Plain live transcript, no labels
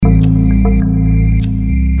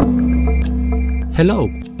Hello,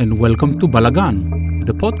 and welcome to Balagan,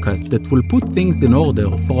 the podcast that will put things in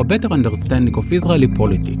order for a better understanding of Israeli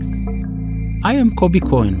politics. I am Kobi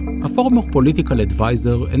Cohen, a former political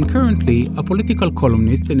advisor and currently a political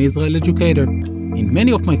columnist and Israel educator. In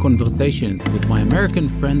many of my conversations with my American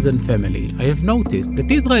friends and family, I have noticed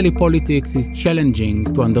that Israeli politics is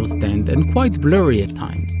challenging to understand and quite blurry at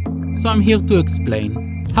times. So I'm here to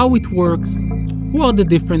explain how it works, who are the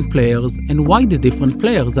different players, and why the different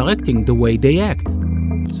players are acting the way they act.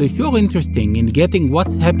 So if you're interested in getting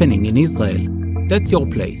what's happening in Israel, that's your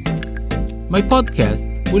place. My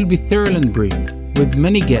podcast will be thorough and brief, with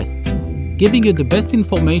many guests, giving you the best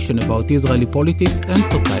information about Israeli politics and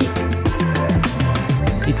society.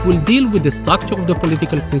 It will deal with the structure of the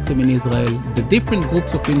political system in Israel, the different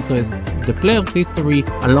groups of interest, the players' history,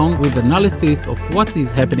 along with analysis of what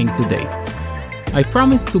is happening today. I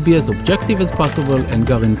promise to be as objective as possible and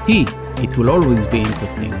guarantee it will always be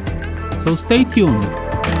interesting. So stay tuned.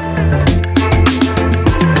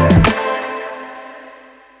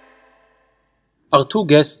 Our two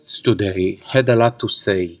guests today had a lot to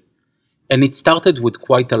say, and it started with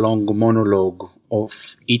quite a long monologue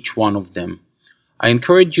of each one of them. I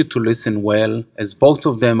encourage you to listen well, as both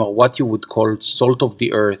of them are what you would call salt of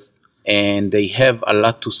the earth, and they have a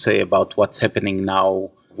lot to say about what's happening now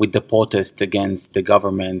with the protest against the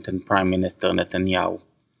government and Prime Minister Netanyahu.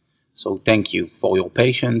 So thank you for your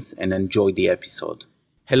patience and enjoy the episode.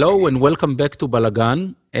 Hello and welcome back to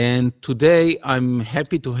Balagan. And today I'm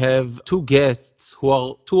happy to have two guests who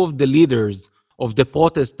are two of the leaders of the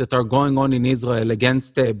protests that are going on in Israel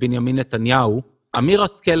against Benjamin Netanyahu. Amir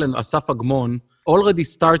Haskel and Asaf Agmon already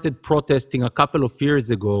started protesting a couple of years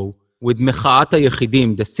ago with Mechat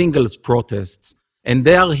HaYechidim, the singles protests. And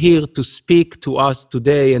they are here to speak to us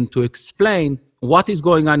today and to explain what is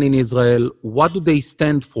going on in Israel, what do they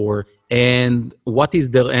stand for, and what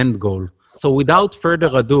is their end goal. So without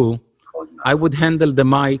further ado, I would handle the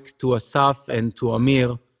mic to Asaf and to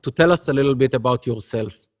Amir to tell us a little bit about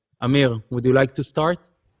yourself. Amir, would you like to start?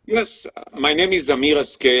 Yes, my name is Amir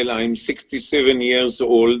Haskel. I'm 67 years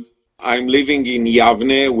old. I'm living in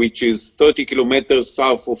Yavne, which is 30 kilometers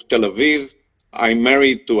south of Tel Aviv. I'm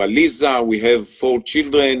married to Aliza. We have 4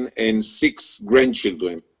 children and 6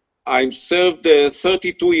 grandchildren. I've served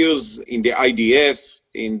 32 years in the IDF,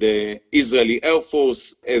 in the Israeli Air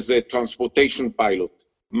Force, as a transportation pilot.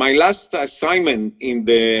 My last assignment in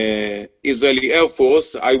the Israeli Air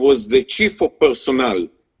Force, I was the chief of personnel.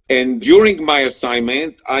 And during my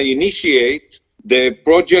assignment, I initiate the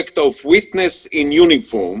project of Witness in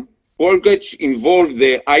Uniform, which involved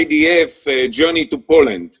the IDF journey to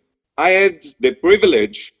Poland. I had the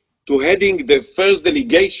privilege to heading the first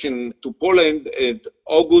delegation to Poland in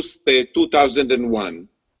August 2001.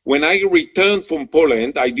 When I returned from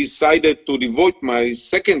Poland, I decided to devote my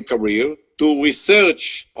second career to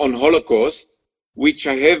research on Holocaust, which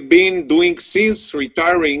I have been doing since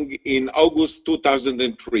retiring in August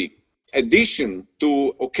 2003. In addition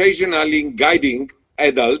to occasionally guiding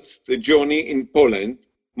adults the journey in Poland,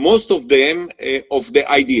 most of them of the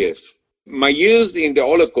IDF. My years in the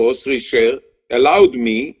Holocaust research allowed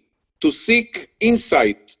me to seek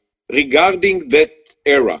insight regarding that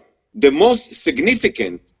era. The most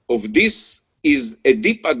significant of this is a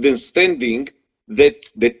deep understanding that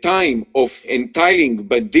the time of entitling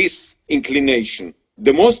by this inclination.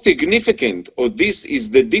 The most significant of this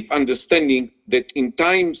is the deep understanding that in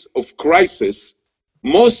times of crisis,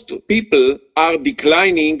 most people are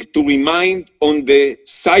declining to remain on the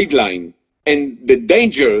sideline and the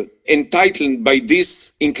danger entitled by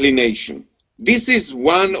this inclination. This is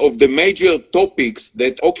one of the major topics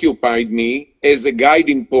that occupied me as a guide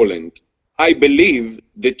in Poland. I believe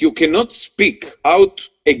that you cannot speak out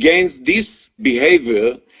against this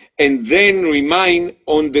behavior and then remain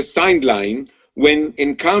on the sideline when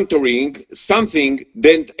encountering something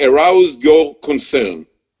that aroused your concern.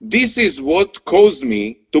 This is what caused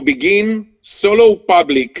me to begin solo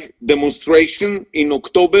public demonstration in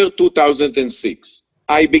October 2006.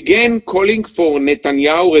 I began calling for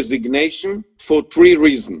Netanyahu resignation for 3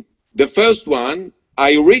 reasons. The first one,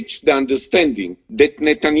 I reached the understanding that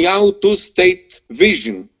Netanyahu two-state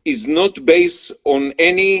vision is not based on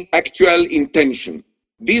any actual intention.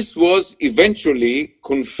 This was eventually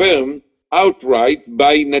confirmed outright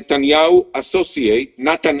by Netanyahu associate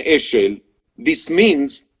Natan Eshel. This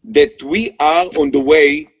means that we are on the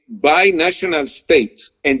way by national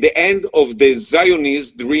state and the end of the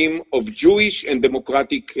Zionist dream of Jewish and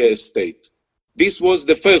democratic state. This was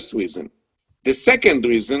the first reason. The second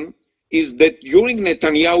reason is that during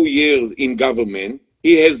Netanyahu years in government,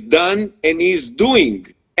 he has done and is doing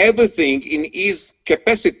everything in his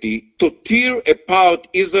capacity to tear apart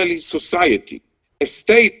Israeli society. A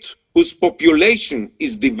state whose population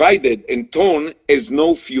is divided and torn has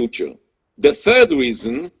no future. The third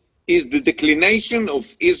reason is the declination of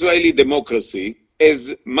Israeli democracy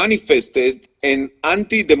as manifested in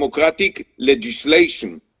anti-democratic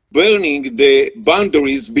legislation, burning the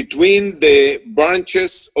boundaries between the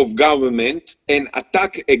branches of government and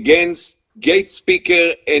attack against gate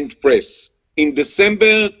speaker and press. In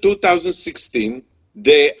December 2016,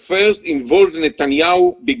 the first involved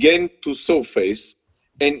Netanyahu began to surface,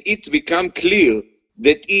 and it became clear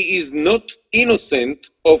that he is not innocent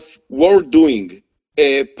of wrongdoing.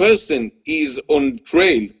 A person is on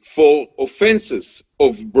trial for offenses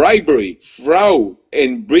of bribery, fraud,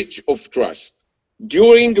 and breach of trust.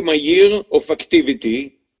 During my year of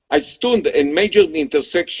activity, I stood at major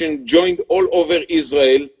intersections joined all over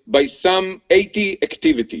Israel by some 80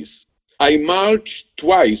 activities. I marched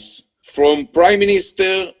twice from Prime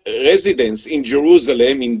Minister residence in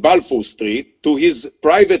Jerusalem in Balfour Street to his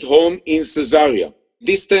private home in Caesarea,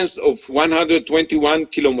 distance of 121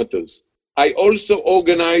 kilometers. I also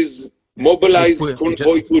mobilized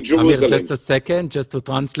convoy to Jerusalem. Amir, just a second, just to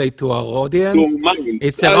translate to our audience. 2 miles.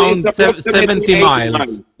 It's around approximately 70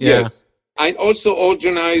 miles. Yeah. Yes. I'm also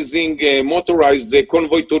organizing a motorized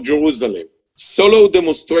convoy to Jerusalem. Solo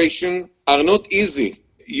demonstrations are not easy.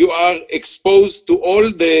 You are exposed to all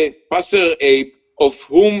the passer ape, of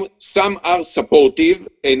whom some are supportive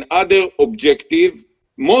and other objective.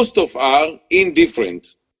 Most of are indifferent.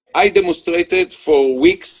 I demonstrated for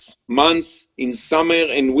weeks, months, in summer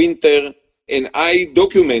and winter, and I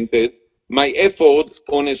documented my effort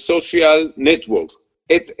on a social network.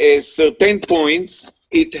 At a certain point,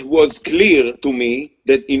 it was clear to me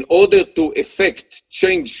that in order to effect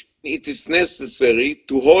change, it is necessary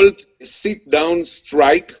to hold a sit-down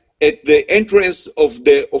strike at the entrance of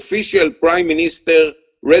the official Prime Minister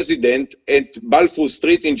residence at Balfour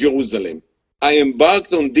Street in Jerusalem. I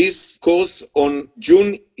embarked on this course on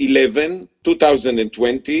June 11,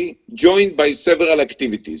 2020, joined by several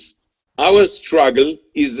activities. Our struggle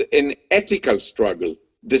is an ethical struggle.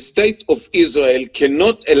 The state of Israel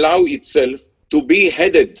cannot allow itself to be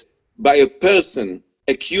headed by a person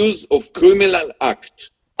accused of criminal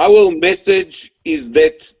act. Our message is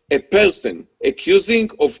that a person accusing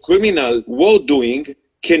of criminal wrongdoing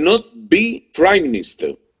cannot be prime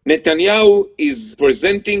minister. Netanyahu is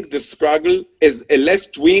presenting the struggle as a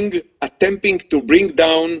left-wing attempting to bring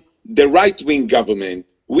down the right-wing government.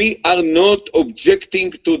 We are not objecting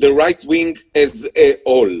to the right wing as a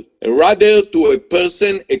whole, rather to a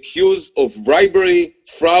person accused of bribery,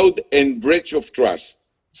 fraud, and breach of trust.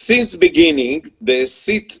 Since beginning the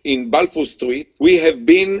sit in Balfour Street, we have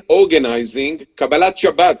been organizing Kabbalat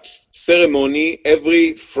Shabbat ceremony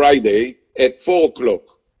every Friday at 4 o'clock.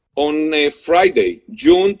 On Friday,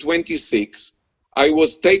 June 26, I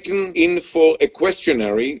was taken in for a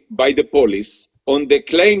questionnaire by the police on the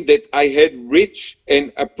claim that I had reached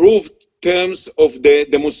and approved terms of the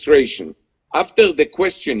demonstration. After the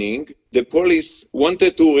questioning, the police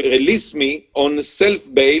wanted to release me on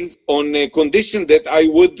self-bail on a condition that I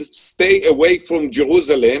would stay away from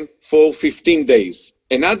Jerusalem for 15 days.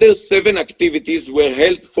 Another 7 activities were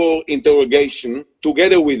held for interrogation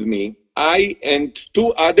together with me. I and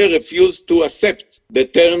 2 others refused to accept the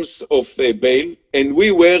terms of bail, and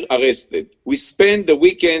we were arrested. We spent the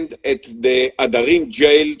weekend at the Adarim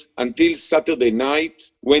jail until Saturday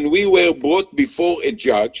night, when we were brought before a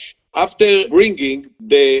judge. After bringing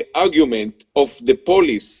the argument of the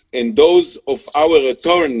police and those of our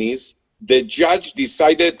attorneys, the judge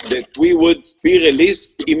decided that we would be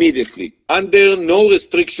released immediately, under no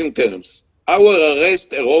restriction terms. Our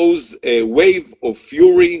arrest arose a wave of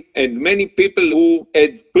fury, and many people who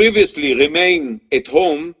had previously remained at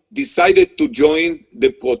home decided to join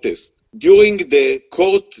the protest. During the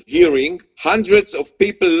court hearing, hundreds of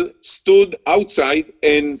people stood outside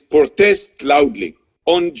and protested loudly.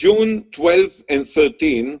 On June 12 and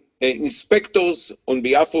 13, inspectors on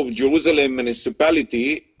behalf of Jerusalem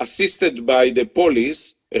municipality, assisted by the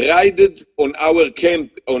police, raided on our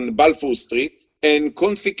camp on Balfour Street and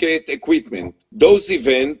confiscated equipment. Those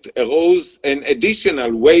events arose an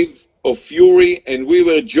additional wave of fury, and we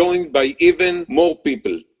were joined by even more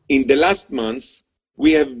people. In the last months,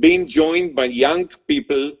 we have been joined by young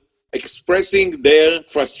people expressing their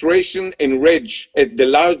frustration and rage at the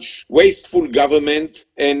large, wasteful government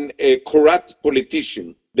and a corrupt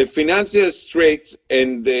politician. The financial straits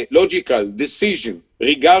and the logical decision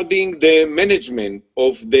regarding the management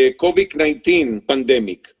of the COVID-19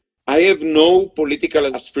 pandemic. I have no political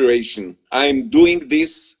aspiration. I am doing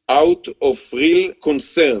this out of real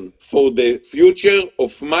concern for the future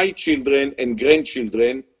of my children and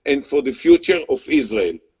grandchildren and for the future of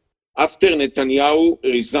Israel. After Netanyahu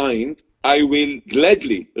resigned, I will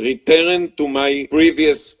gladly return to my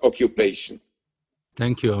previous occupation.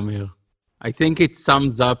 Thank you, Amir. I think it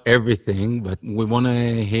sums up everything, but we want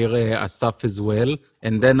to hear Asaf as well.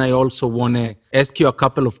 And then I also want to ask you a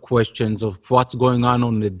couple of questions of what's going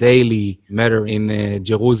on the daily matter in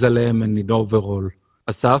Jerusalem and in overall.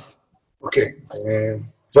 Asaf? Okay.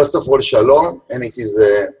 First of all, shalom, and it is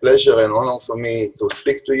a pleasure and honor for me to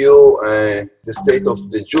speak to you. The state of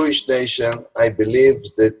the Jewish nation, I believe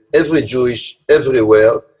that every Jewish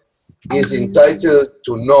everywhere is entitled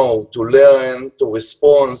to know, to learn, to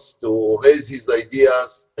respond, to raise his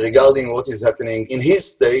ideas regarding what is happening in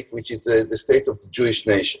his state, which is the state of the Jewish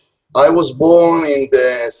nation. I was born in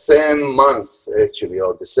the same month, actually,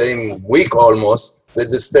 or the same week almost, that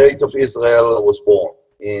the state of Israel was born.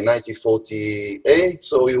 In 1948,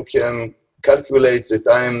 so you can calculate that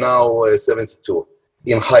I am now 72.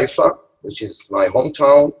 In Haifa, which is my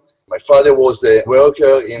hometown, my father was a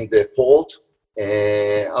worker in the port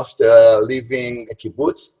after leaving a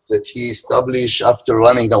kibbutz that he established after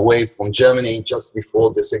running away from Germany just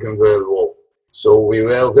before the Second World War. So we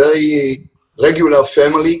were a very regular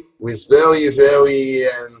family with very, very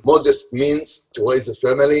modest means to raise a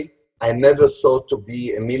family. I never thought to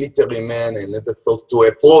be a military man. I never thought to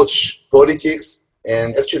approach politics.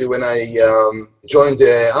 And actually, when I joined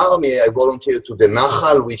the army, I volunteered to the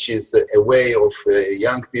Nahal, which is a way of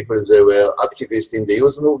young people that were activists in the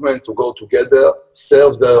youth movement to go together,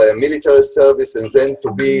 serve their military service, and then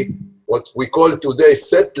to be what we call today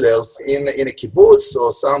settlers in a kibbutz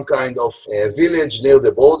or some kind of village near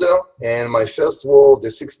the border. And my first war, the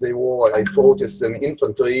 6-day war, I fought as an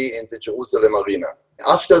infantry in the Jerusalem arena.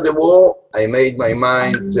 After the war, I made my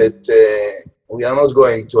mind that we are not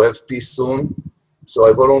going to have peace soon. So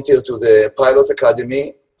I volunteered to the pilot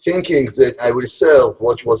academy, thinking that I will serve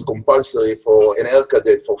what was compulsory for an air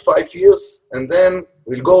cadet for 5 years, and then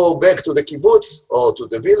we'll go back to the kibbutz or to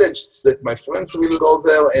the village that my friends will go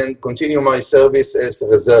there and continue my service as a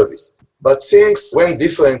reservist. But things went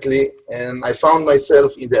differently, and I found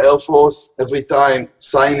myself in the Air Force every time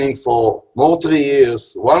signing for more 3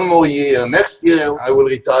 years, 1 more year, next year I will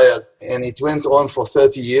retire. And it went on for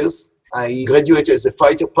 30 years. I graduated as a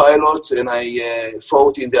fighter pilot, and I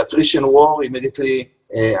fought in the attrition war immediately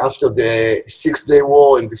after the 6-day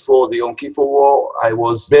war and before the Yom Kippur War. I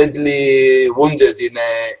was badly wounded in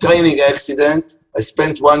a training accident. I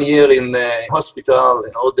spent 1 year in the hospital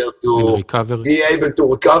in order to be able to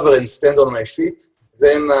recover and stand on my feet.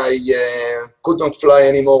 Then I could not fly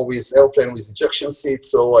anymore with airplane with ejection seat,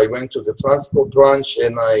 so I went to the transport branch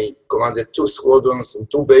and I commanded 2 squadrons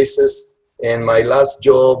and 2 bases. And my last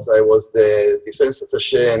jobs, I was the defense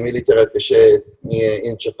attaché and military attaché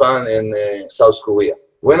in Japan and South Korea.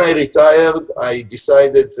 When I retired, I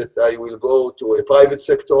decided that I will go to a private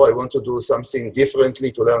sector. I want to do something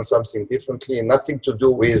differently, to learn something differently, nothing to do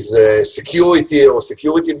with security or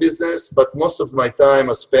security business, but most of my time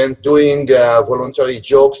I spent doing voluntary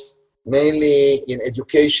jobs, mainly in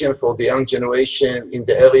education for the young generation in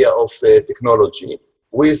the area of technology.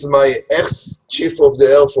 With my ex-chief of the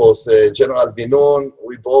Air Force, General Bin-Nun,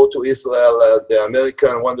 we brought to Israel the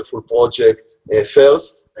American Wonderful Project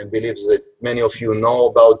FIRST. I believe that many of you know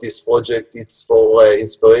about this project. It's for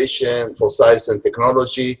inspiration for science and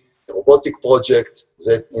technology, a robotic project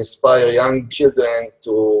that inspires young children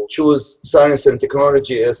to choose science and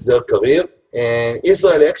technology as their career. And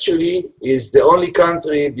Israel actually is the only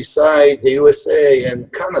country beside the USA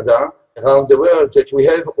and Canada around the world that we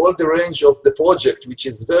have all the range of the project, which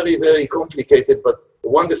is very, very complicated, but a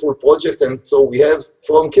wonderful project. And so we have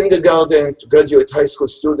from kindergarten to graduate high school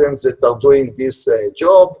students that are doing this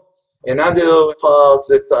job. Another part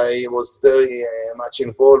that I was very much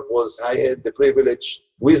involved was I had the privilege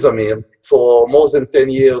with Amir for more than 10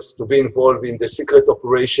 years to be involved in the secret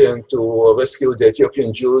operation to rescue the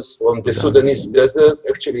Ethiopian Jews from the Sudanese desert.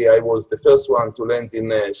 Actually, I was the first one to land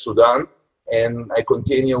in Sudan. And I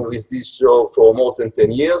continue with this show for more than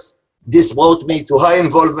 10 years. This brought me to high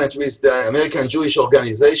involvement with the American Jewish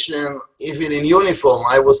Organization. Even in uniform,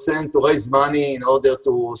 I was sent to raise money in order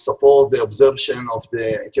to support the observation of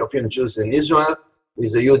the Ethiopian Jews in Israel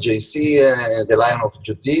with the UJC, the Lion of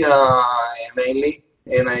Judea mainly.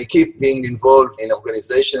 And I keep being involved in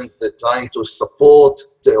organizations that are trying to support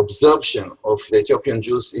the observation of the Ethiopian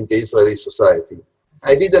Jews in the Israeli society.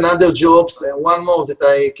 I did another jobs, and one more that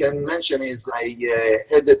I can mention is I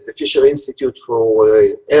headed the Fisher Institute for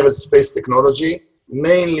Aerospace Technology.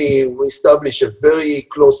 Mainly, we established a very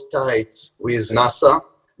close ties with NASA.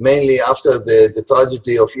 Mainly after the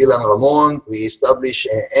tragedy of Ilan Ramon, we established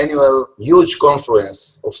an annual huge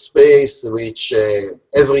conference of space, which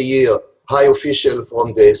every year high official from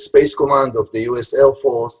the Space Command of the US Air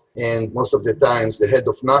Force, and most of the times the head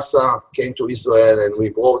of NASA came to Israel, and we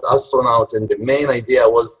brought astronauts, and the main idea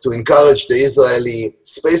was to encourage the Israeli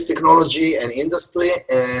space technology and industry,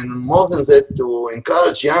 and more than that, to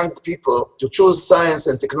encourage young people to choose science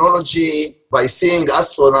and technology by seeing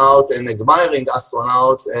astronauts and admiring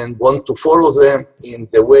astronauts and want to follow them in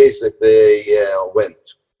the ways that they went.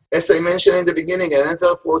 As I mentioned in the beginning, I never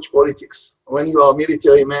approach politics. When you are a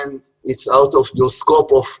military man, it's out of your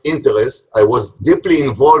scope of interest. I was deeply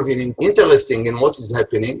involved in interesting in what is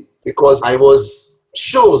happening because I was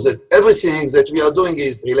sure that everything that we are doing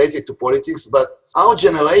is related to politics, but our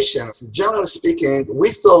generation, generally speaking, we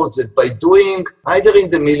thought that by doing either in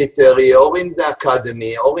the military or in the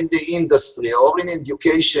academy or in the industry or in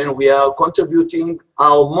education, we are contributing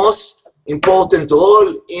our most important role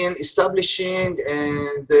in establishing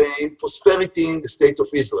and in prospering the state of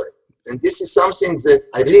Israel. And this is something that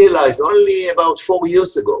I realized only about 4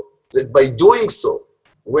 years ago, that by doing so,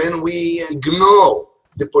 when we ignore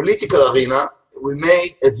the political arena, we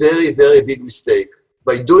made a very, very big mistake.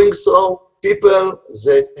 By doing so, people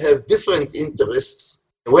that have different interests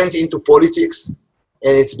went into politics,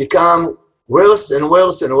 and it's become worse and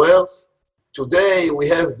worse and worse. Today, we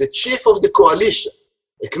have the chief of the coalition,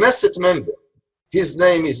 a Knesset member. His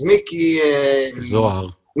name is Miki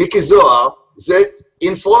Zohar, that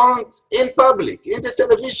in front, in public, in the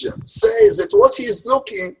television, says that what he is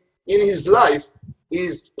looking in his life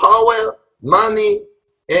is power, money,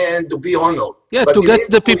 and to be honored. Yeah, but to get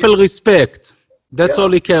the people respect. That's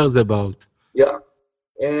all he cares about. Yeah,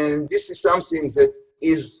 and this is something that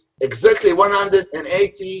is exactly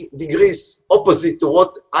 180 degrees opposite to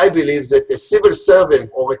what I believe that a civil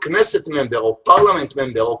servant or a Knesset member or parliament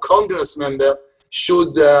member or Congress member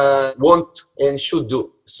should want and should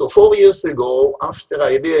do. So 4 years ago, after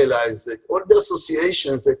I realized that all the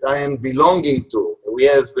associations that I am belonging to, we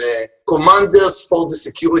have commanders for the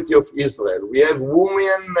security of Israel, we have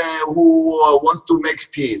women who want to make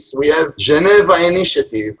peace, we have Geneva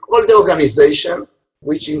Initiative, all the organization,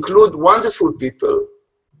 which include wonderful people,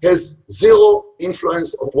 has zero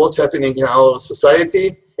influence of what's happening in our society,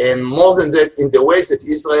 and more than that, in the ways that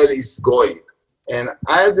Israel is going. And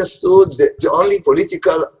I understood that the only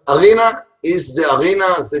political arena is the arena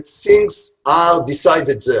that things are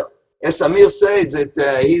decided there. As Amir said, that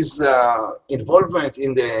his involvement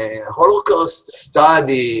in the Holocaust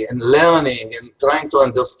study and learning and trying to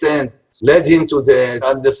understand led him to the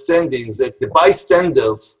understanding that the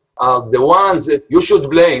bystanders are the ones that you should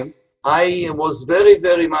blame. I was very,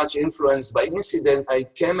 very much influenced by incident. I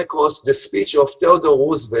came across the speech of Theodore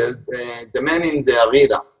Roosevelt, the man in the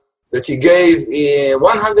arena, that he gave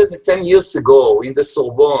 110 years ago in the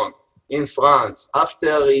Sorbonne in France,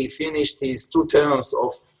 after he finished his 2 terms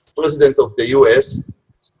of president of the US.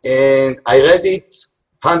 And I read it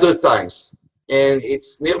 100 times, and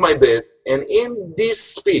it's near my bed. And in this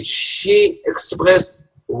speech, he expressed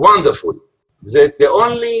wonderfully that the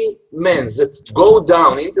only men that go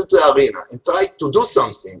down into the arena and try to do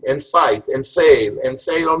something and fight and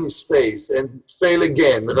fail on his face and fail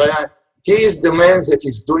again, he is the man that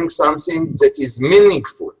is doing something that is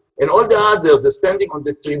meaningful. And all the others are standing on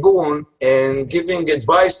the tribune and giving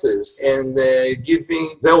advices and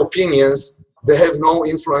giving their opinions. They have no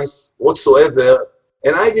influence whatsoever.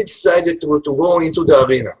 And I decided to go into the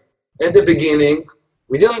arena. At the beginning,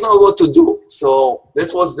 we didn't know what to do. So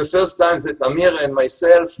that was the first time that Amir and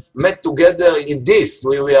myself met together in this.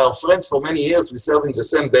 We are friends for many years. We serve in the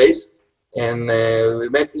same base. And we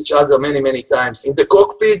met each other many, many times in the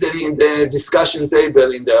cockpit and in the discussion table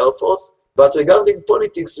in the Air Force. But regarding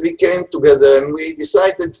politics, we came together and we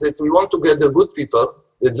decided that we want to gather good people,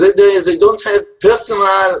 that they don't have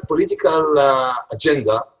personal political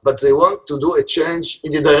agenda, but they want to do a change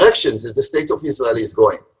in the direction that the state of Israel is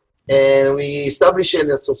going. And we established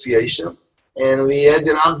an association, and we had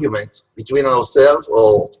an argument between ourselves,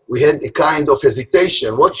 or we had a kind of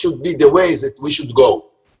hesitation. What should be the way that we should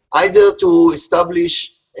go? Either to establish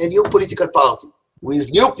a new political party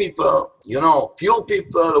with new people, pure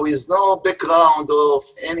people with no background of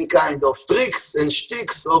any kind of tricks and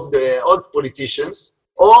shticks of the old politicians,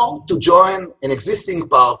 or to join an existing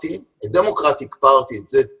party, a democratic party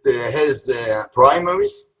that has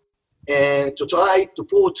primaries, and to try to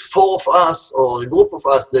put 4 of us or a group of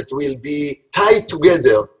us that will be tied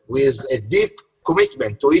together with a deep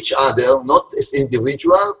commitment to each other, not as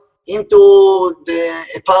individual, into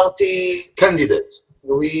a party candidate.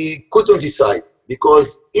 We couldn't decide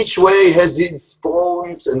because each way has its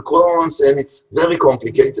pros and cons, and it's very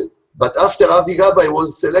complicated. But after Avi Gabay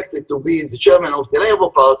was selected to be the chairman of the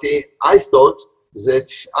Labour Party, I thought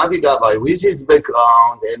that Avi Gabay, with his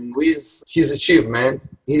background and with his achievement,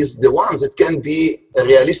 is the one that can be a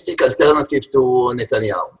realistic alternative to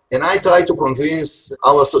Netanyahu. And I try to convince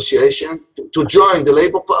our association to join the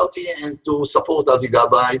Labour Party and to support Avi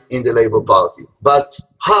Gabay in the Labour Party. But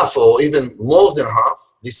half, or even more than half,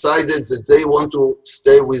 decided that they want to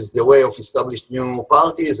stay with the way of establishing new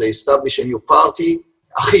parties. They established a new party,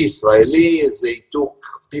 Achi Israeli. They took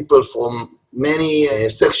people from many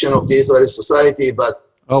sections of the Israeli society, but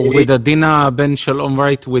with Adina Ben Shalom,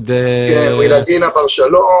 right? With with Adina Bar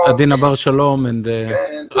Shalom. Adina Bar Shalom and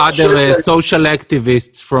other social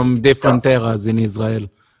activists from different eras in Israel.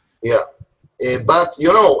 Yeah. But,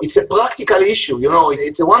 it's a practical issue.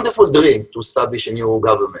 It's a wonderful dream to establish a new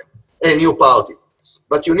government, a new party.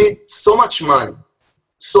 But you need so much money,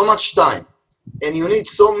 so much time, and you need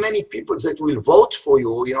so many people that will vote for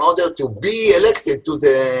you in order to be elected to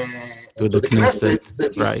the Knesset.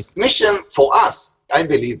 That is mission for us, I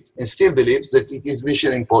believe, and still believe that it is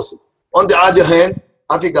mission impossible. On the other hand,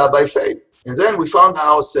 Avi Gabay failed. And then we found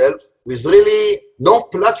ourselves with really no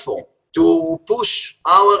platform to push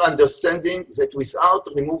our understanding that without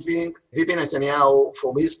removing Bibi Netanyahu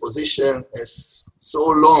from his position as so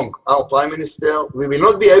long our prime minister, we will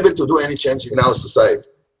not be able to do any change in our society.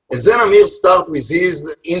 And then Amir started with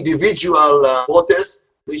his individual protest,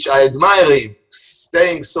 which I admire him,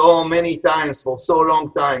 staying so many times for so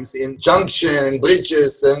long times in junction,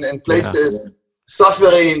 bridges and places,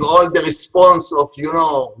 suffering all the response of,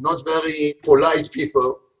 not very polite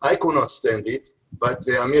people. I could not stand it. But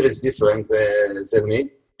Amir is different than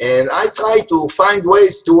me. And I try to find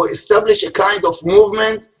ways to establish a kind of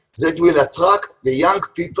movement that will attract the young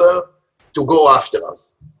people to go after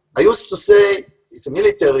us. I used to say, it's a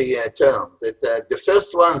military term, that the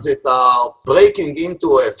first ones that are breaking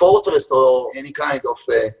into a fortress or any kind of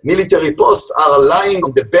military post are lying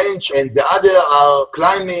on the bench, and the other are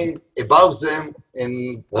climbing above them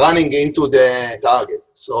and running into the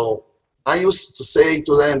target. So I used to say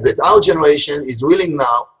to them that our generation is willing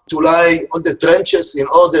now to lie on the trenches in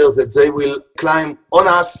order that they will climb on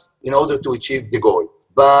us in order to achieve the goal.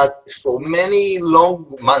 But for many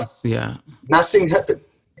long months, nothing happened.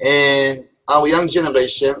 And our young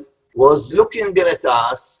generation was looking at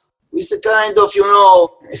us with a kind of,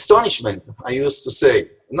 astonishment, I used to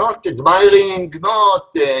say. Not admiring, not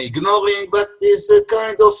ignoring, but with a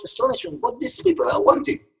kind of astonishment. What these people are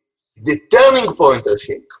wanting. The turning point, I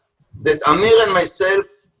think, that Amir and myself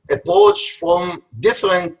approached from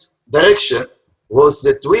different direction was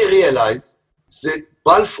that we realized that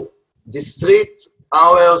Balfour, the street,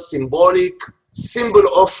 our symbolic symbol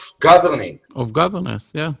of governing. Of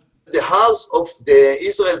governance, yeah. The house of the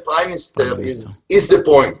Israel Prime Minister is the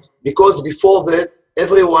point. Because before that,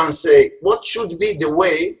 everyone say, what should be the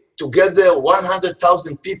way to gather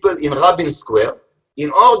 100,000 people in Rabin Square in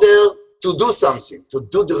order to do something, to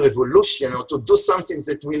do the revolution, or to do something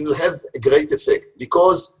that will have a great effect.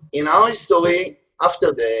 Because in our history,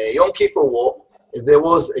 after the Yom Kippur War, there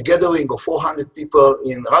was a gathering of 400 people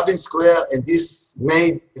in Rabin Square, and this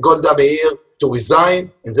made Golda Meir to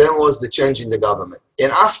resign, and then was the change in the government.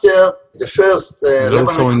 And after the first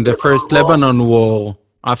Lebanon War,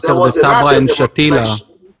 after the Sabra and Shatila.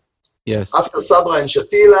 Yes. After Sabra and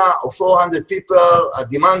Shatila, 400 people are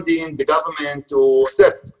demanding the government to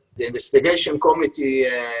accept the investigation committee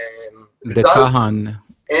results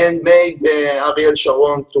and made Ariel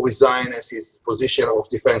Sharon to resign as his position of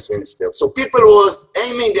defense minister. So people was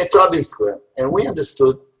aiming at Rabin Square, and we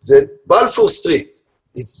understood that Balfour Street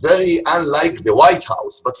is very unlike the White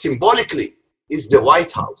House, but symbolically is the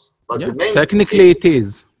White House. But the main technically it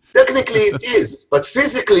is. Technically it is, but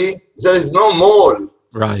physically there is no mall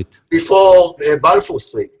before Balfour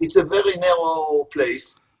Street. It's a very narrow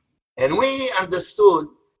place, and we understood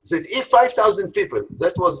that if 5,000 people,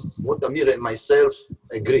 that was what Amir and myself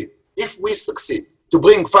agreed, if we succeed to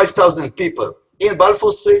bring 5,000 people in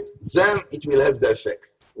Balfour Street, then it will have the effect.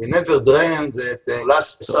 We never dreamed that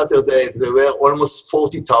last Saturday there were almost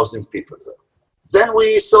 40,000 people there. Then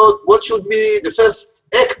we thought, what should be the first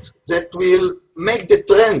act that will make the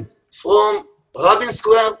trend from Rabin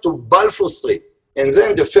Square to Balfour Street? And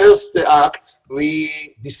then the first act, we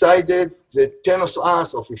decided that 10 of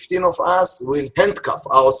us or 15 of us will handcuff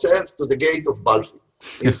ourselves to the gate of Balfour.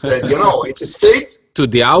 He said, it's a street. To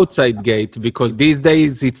the outside gate, because these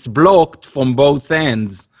days it's blocked from both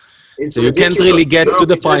ends. It's so you can't really get to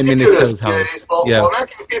the Prime Minister's house. For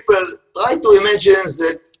making people try to imagine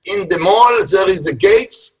that in the mall there is a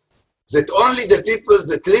gate that only the people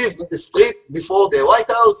that live in the street before the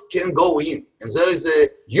White House can go in. And there is a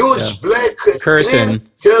huge black curtain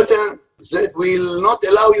that will not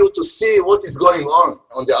allow you to see what is going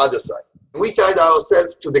on the other side. We tied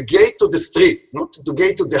ourselves to the gate to the street, not to the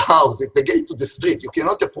gate to the house. It's the gate to the street. You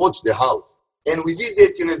cannot approach the house. And we did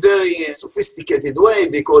it in a very sophisticated way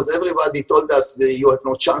because everybody told us that you have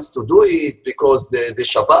no chance to do it because the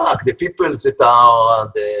Shabak, the people that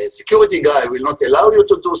are the security guy will not allow you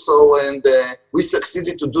to do so. And we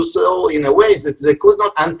succeeded to do so in a way that they could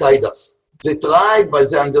not untie us. They tried, but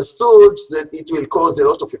they understood that it will cause a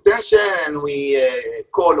lot of attention. And we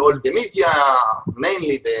called all the media,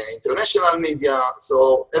 mainly the international media.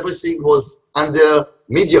 So everything was under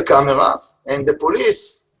media cameras, and the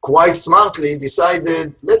police quite smartly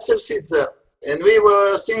decided, let's have sit there. And we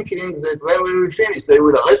were thinking that when we will finish, they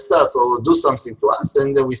will arrest us or do something to us.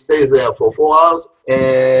 And then we stayed there for 4 hours,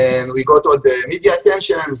 and we got all the media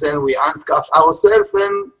attention, and then we handcuffed ourselves,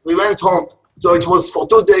 and we went home. So it was for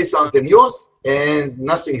 2 days on the news, and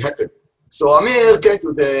nothing happened. So Amir came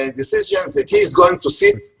to the decision that he is going to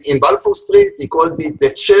sit in Balfour Street. He called it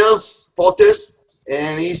the chairs protest,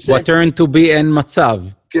 and he said... What turned to be En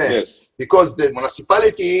Matzav. Okay. Yes. Because the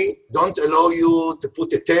municipality don't allow you to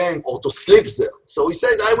put a tent or to sleep there. So he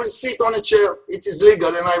said, I will sit on a chair. It is legal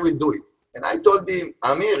and I will do it. And I told him,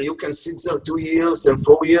 Amir, you can sit there 2 years and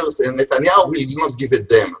 4 years and Netanyahu will not give a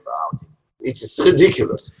damn about it. It is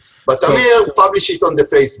ridiculous. But Amir published it on the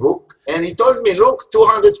Facebook and he told me, look,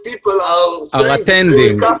 200 people are saying attending.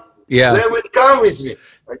 They will come. Yeah. They will come with me.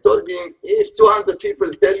 I told him, if 200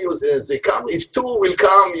 people tell you that they come, if 2 will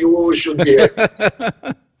come, you should be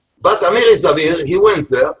happy. But Amir is Amir, he went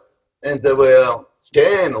there, and there were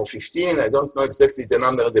 10 or 15, I don't know exactly the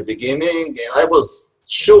number at the beginning, and I was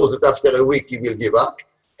sure that after a week he will give up.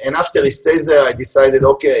 And after he stays there, I decided,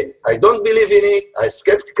 okay, I don't believe in it, I'm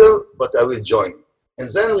skeptical, but I will join. And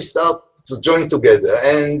then we start to join together,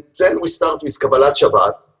 and then we start with Kabbalat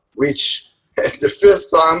Shabbat, which the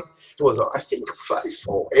first one, it was, I think, 500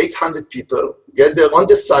 or 800 people gathered on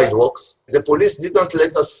the sidewalks. The police didn't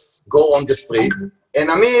let us go on the street. And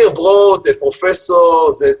Amir brought a professor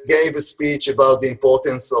that gave a speech about the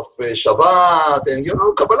importance of Shabbat, and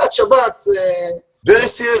Kabbalat Shabbat, very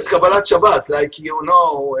serious Kabbalat Shabbat,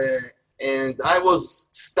 and I was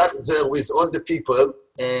stuck there with all the people,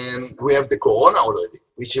 and we have the Corona already,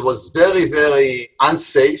 which was very, very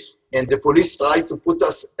unsafe, and the police tried to put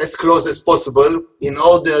us as close as possible in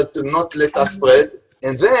order to not let us spread.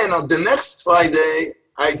 And then on the next Friday,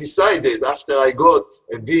 I decided after I got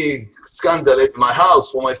a big scandal at my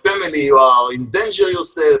house for my family, you are in danger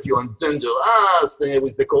yourself, you endanger us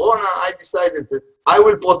with the Corona, I decided that I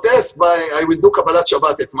will protest I will do Kabbalat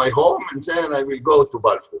Shabbat at my home and then I will go to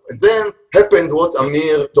Balfour. And then happened what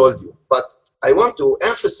Amir told you. But I want to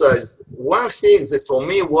emphasize one thing that for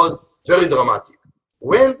me was very dramatic.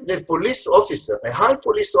 When the police officer, a high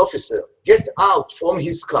police officer, get out from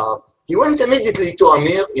his car, he went immediately to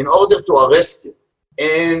Amir in order to arrest him.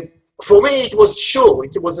 And for me, it was sure,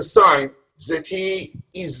 it was a sign that he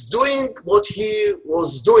is doing what he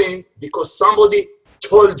was doing because somebody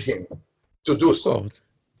told him to do so. And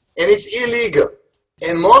it's illegal.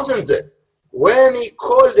 And more than that, when he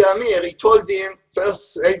called Amir, he told him,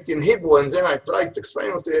 first in Hebrew, and then I tried to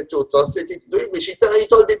explain it to translate it to English, he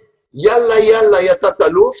told him, Yalla, yalla, ya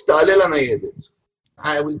tataluf, ta'ale lanayedet.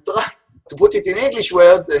 I will try to put it in English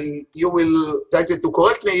words, and you will try to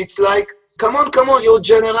correct me. It's like, come on, you're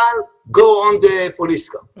general, go on the police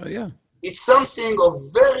car. Oh, yeah. It's something of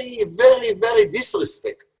very, very, very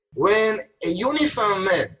disrespect. When a uniformed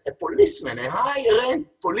man, a policeman, a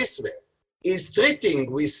high-ranked policeman, is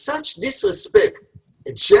treating with such disrespect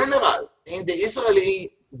a general in the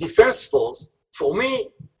Israeli Defense Force, for me,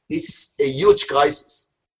 it's a huge crisis.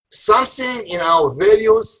 Something in our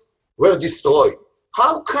values were destroyed.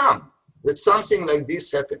 How come that something like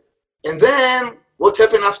this happened? And then what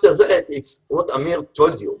happened after that, it's what Amir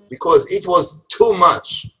told you, because it was too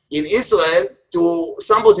much. In Israel, to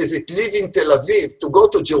somebody that live in Tel Aviv, to go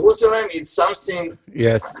to Jerusalem, it's something...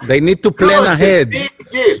 Yes, they need to plan ahead. It's a big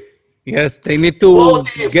deal. Yes, they need to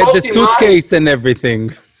get the suitcase and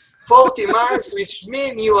everything. 40 miles, which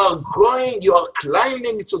means you are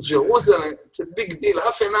climbing to Jerusalem. It's a big deal.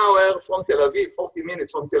 Half an hour from Tel Aviv, 40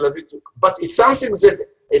 minutes from Tel Aviv. But it's something that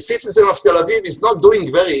a citizen of Tel Aviv is not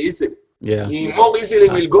doing very easily. Yeah. He more easily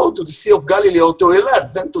will go to the Sea of Galilee or to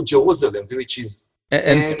Eilat than to Jerusalem, which is...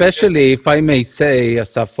 And especially, if I may say,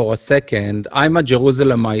 Asaf, for a second, I'm a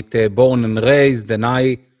Jerusalemite, born and raised, and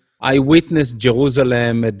I witnessed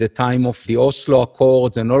Jerusalem at the time of the Oslo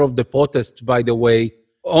Accords and all of the protests, by the way,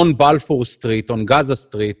 on Balfour Street, on Gaza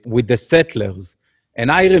Street, with the settlers. And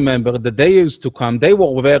I remember that they used to come, they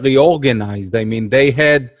were very organized. I mean, they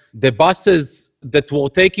had the buses that were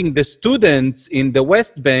taking the students in the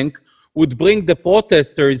West Bank would bring the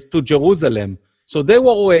protesters to Jerusalem. So they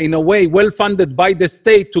were, in a way, well-funded by the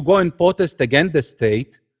state to go and protest against the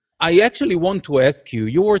state. I actually want to ask you,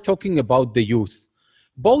 you were talking about the youth.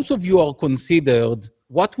 Both of you are considered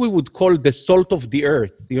what we would call the salt of the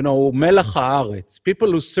earth, melech haaretz,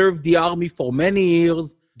 people who served the army for many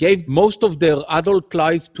years, gave most of their adult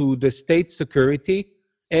life to the state security,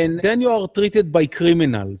 and then you are treated by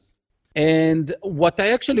criminals. And what I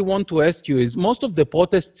actually want to ask you is most of the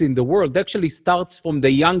protests in the world actually starts from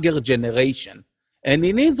the younger generation. And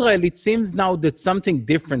in Israel, it seems now that something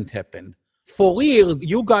different happened. For years,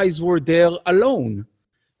 you guys were there alone.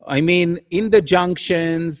 I mean, in the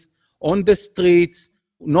junctions, on the streets,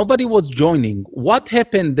 nobody was joining. What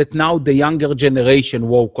happened that now the younger generation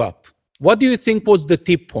woke up? What do you think was the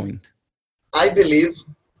tip point? I believe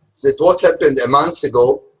that what happened a month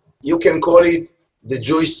ago, you can call it the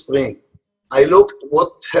Jewish Spring. I looked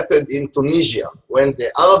what happened in Tunisia when the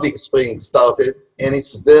Arabic Spring started, and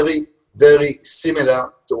it's very, very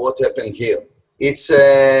similar to what happened here. It's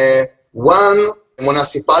one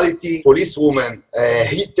municipality policewoman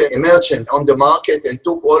hit a merchant on the market and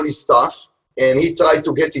took all his stuff, and he tried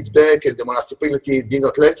to get it back, and the municipality did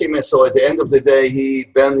not let him, and so at the end of the day, he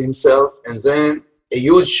burned himself, and then a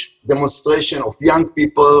huge demonstration of young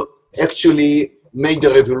people actually made the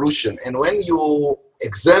revolution. And when you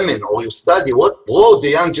examine or you study what brought the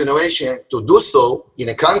young generation to do so in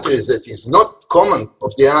a country that is not common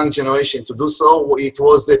of the young generation to do so, it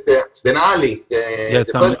was that Ben Ali, the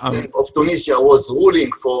president of Tunisia, was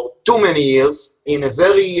ruling for too many years in a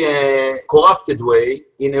very corrupted way,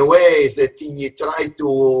 in a way that he tried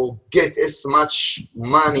to get as much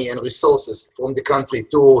money and resources from the country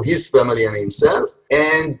to his family and himself.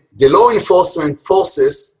 And the law enforcement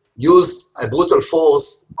forces used a brutal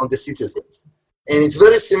force on the citizens. And it's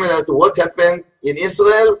very similar to what happened in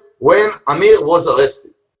Israel when Amir was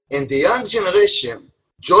arrested. And the young generation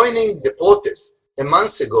joining the protest a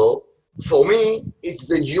month ago, for me, it's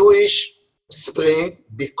the Jewish Spring,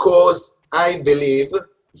 because I believe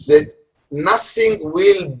that nothing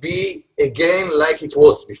will be again like it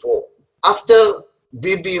was before. After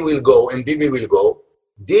Bibi will go, and Bibi will go,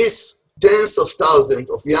 these tens of thousands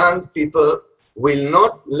of young people will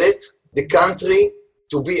not let the country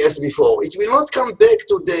to be as before. It will not come back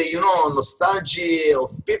to the, nostalgia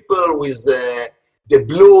of people with the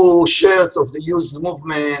blue shirts of the youth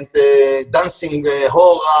movement, dancing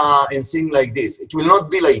hora and things like this. It will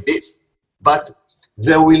not be like this. But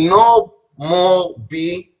there will no more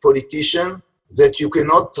be politicians that you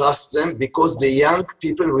cannot trust them because the young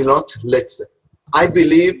people will not let them. I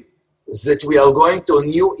believe that we are going to a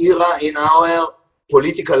new era in our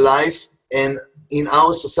political life and in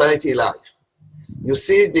our society life. You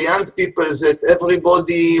see the young people that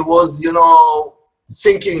everybody was,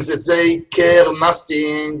 thinking that they care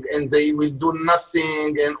nothing and they will do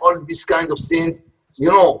nothing and all these kind of things.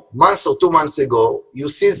 Months or 2 months ago, you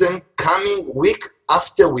see them coming week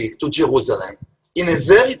after week to Jerusalem in a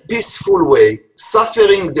very peaceful way,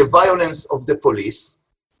 suffering the violence of the police,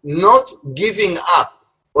 not giving up,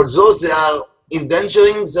 although they are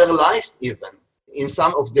endangering their life even in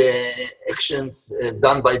some of the actions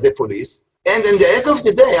done by the police. And at the end of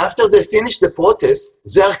the day, after they finish the protest,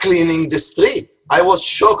 they are cleaning the street. I was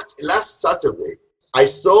shocked last Saturday. I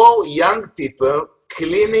saw young people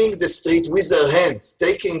cleaning the street with their hands,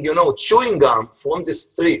 taking, chewing gum from the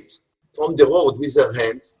street, from the road with their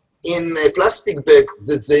hands, in a plastic bag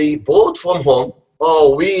that they brought from home,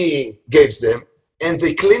 or we gave them, and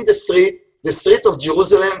they cleaned the street. The street of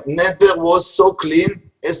Jerusalem never was so clean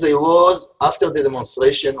as it was after the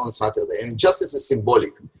demonstration on Saturday, and just as a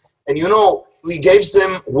symbolic. And we gave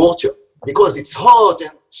them water because it's hot,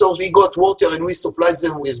 and so we got water and we supplied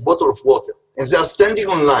them with a bottle of water. And they are standing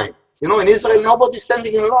in line. In Israel, nobody's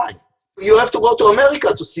standing in line. You have to go to America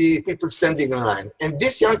to see people standing in line. And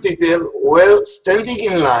these young people were standing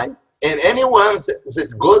in line, and anyone that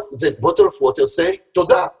got that bottle of water say,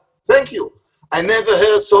 Toda, thank you. I never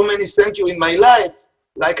heard so many thank you in my life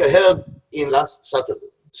like I heard in last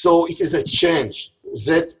Saturday. So it is a change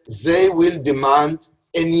that they will demand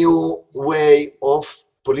a new way of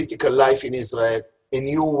political life in Israel, a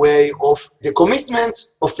new way of the commitment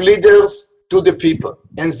of leaders to the people.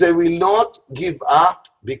 And they will not give up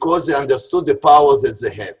because they understood the power that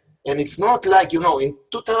they have. And it's not like, in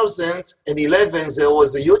 2011, there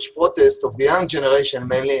was a huge protest of the young generation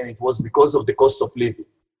mainly, and it was because of the cost of living.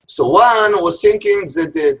 So one was thinking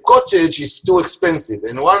that the cottage is too expensive,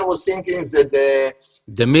 and one was thinking that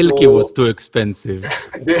the milky was too expensive.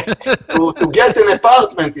 to get an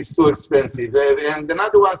apartment is too expensive. And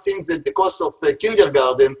another one thinks that the cost of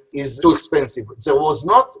kindergarten is too expensive. There was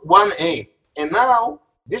not one aim. And now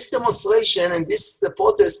This demonstration and the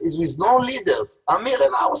protest is with no leaders. Amir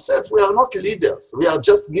and ourselves, we are not leaders. We are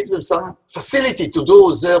just give them some facility to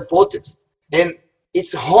do their protest. And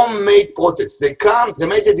it's homemade protest. They come, they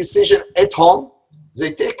made a decision at home.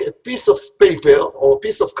 They take a piece of paper or a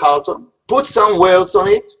piece of carton, put some words on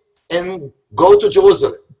it, and go to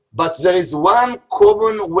Jerusalem. But there is one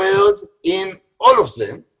common word in all of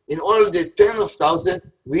them, in all the tens of thousands,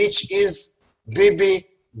 which is Bibi,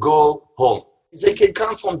 go home. They can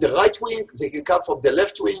come from the right wing, they can come from the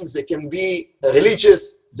left wing, they can be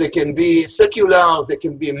religious, they can be secular, they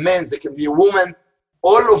can be men, they can be women,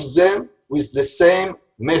 all of them with the same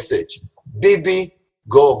message, Bibi,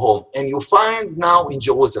 go home. And you find now in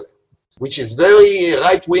Jerusalem, which is very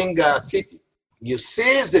right-wing city, you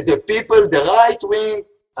see that the people, the right-wing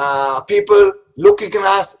people looking at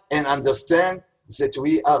us and understand that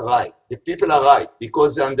we are right. The people are right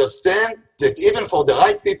because they understand that even for the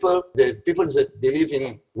right people, the people that believe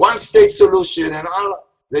in one-state solution and all,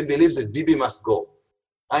 they believe that Bibi must go.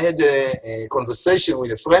 I had a conversation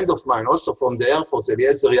with a friend of mine, also from the Air Force,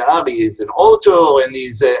 Eliezer Yaari. He's an author and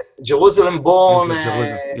he's a Jerusalem-born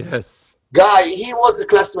guy. He was a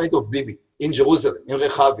classmate of Bibi in Jerusalem, in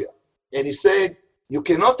Rehavia. And he said, you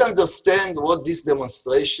cannot understand what this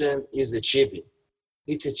demonstration is achieving.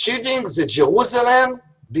 It's achieving that Jerusalem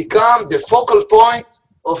become the focal point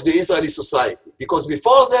of the Israeli society. Because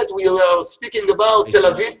before that, we were speaking about Tel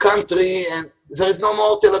Aviv country, and there is no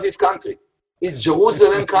more Tel Aviv country. It's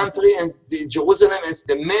Jerusalem country, and Jerusalem is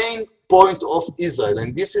the main point of Israel.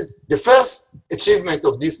 And this is the first achievement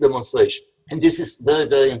of this demonstration. And this is very,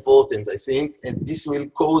 very important, I think, and this will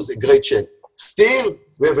cause a great change. Still,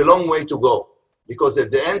 we have a long way to go, because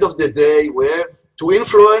at the end of the day, we have to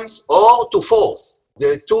influence or to force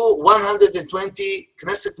the 120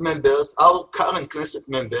 Knesset members, our current Knesset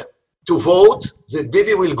member, to vote that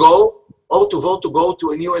Bibi will go, or to vote to go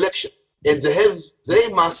to a new election. And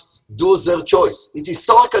they must do their choice. It's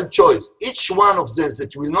historical choice. Each one of them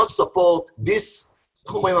that will not support this,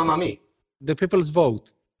 the people's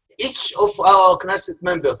vote. Each of our Knesset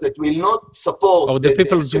members that will not support or the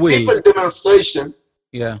people's will. People demonstration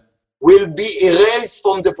will be erased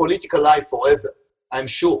from the political life forever, I'm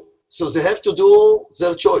sure. So they have to do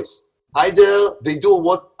their choice. Either they do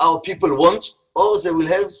what our people want, or they will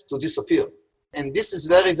have to disappear. And this is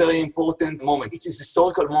very, very important moment. It is a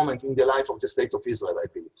historical moment in the life of the State of Israel, I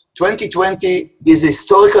believe. 2020 is a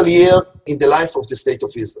historical year in the life of the State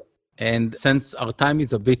of Israel. And since our time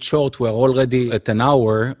is a bit short, we're already at an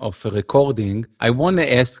hour of recording, I want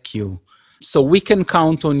to ask you, so we can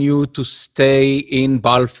count on you to stay in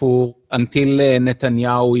Balfour until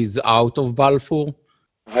Netanyahu is out of Balfour?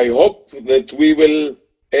 I hope that we will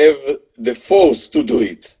have the force to do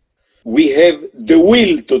it. We have the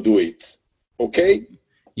will to do it. Okay?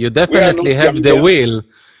 You definitely have the will.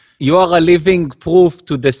 You are a living proof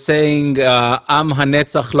to the saying, עם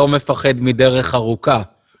הנצח לא מפחד מדרך ארוכה.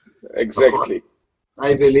 Exactly.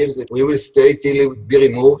 I believe that we will stay till it will be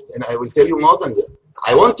removed, and I will tell you more than that.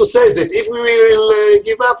 I want to say that if we will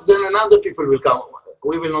give up, then another people will come.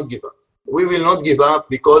 We will not give up. We will not give up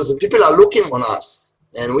because people are looking on us,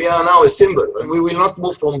 and we are now a symbol, and we will not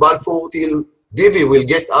move from Balfour till Bibi will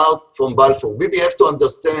get out from Balfour. Bibi have to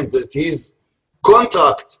understand that his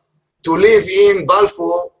contract to live in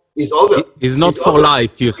Balfour is over. It's not for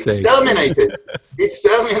life, you say. It's terminated. It's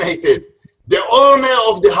terminated. The owner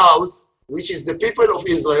of the house, which is the people of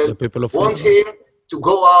Israel, want him to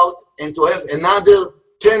go out and to have another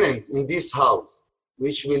tenant in this house,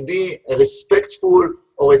 which will be a respectful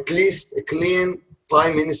or at least a clean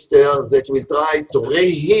prime minister that will try to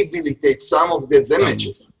rehabilitate some of the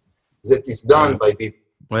damages that is done by Bibi.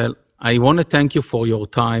 Well, I want to thank you for your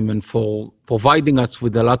time and for providing us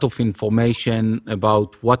with a lot of information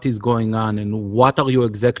about what is going on and what are you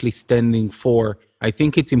exactly standing for. I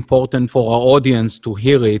think it's important for our audience to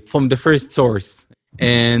hear it from the first source.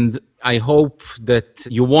 And I hope that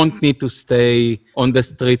you won't need to stay on the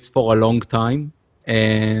streets for a long time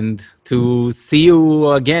and to see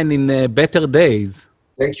you again in better days.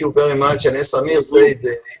 Thank you very much. And as Amir said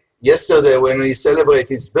yesterday when we celebrate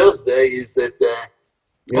his birthday is that,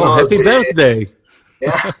 happy birthday.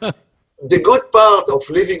 Yeah. The good part of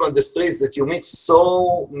living on the streets is that you meet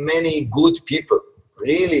so many good people,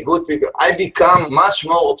 really good people. I become much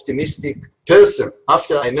more optimistic person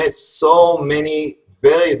after I met so many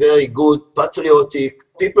very, very good, patriotic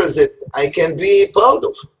people that I can be proud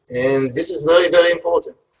of. And this is very, very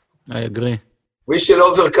important. I agree. We shall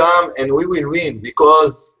overcome and we will win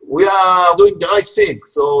because we are doing the right thing.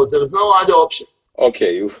 So there is no other option.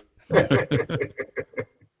 Okay.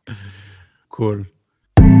 Cool.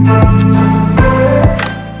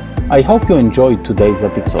 I hope you enjoyed today's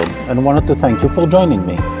episode and wanted to thank you for joining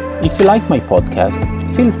me. If you like my podcast,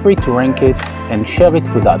 feel free to rank it and share it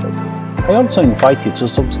with others. I also invite you to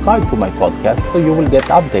subscribe to my podcast so you will get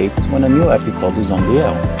updates when a new episode is on the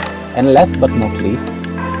air. And last but not least,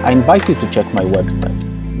 I invite you to check my website,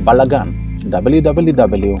 Balagan,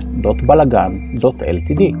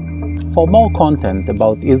 www.balagan.ltd, for more content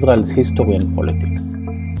about Israel's history and politics.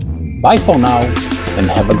 Bye for now, and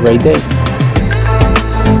have a great day.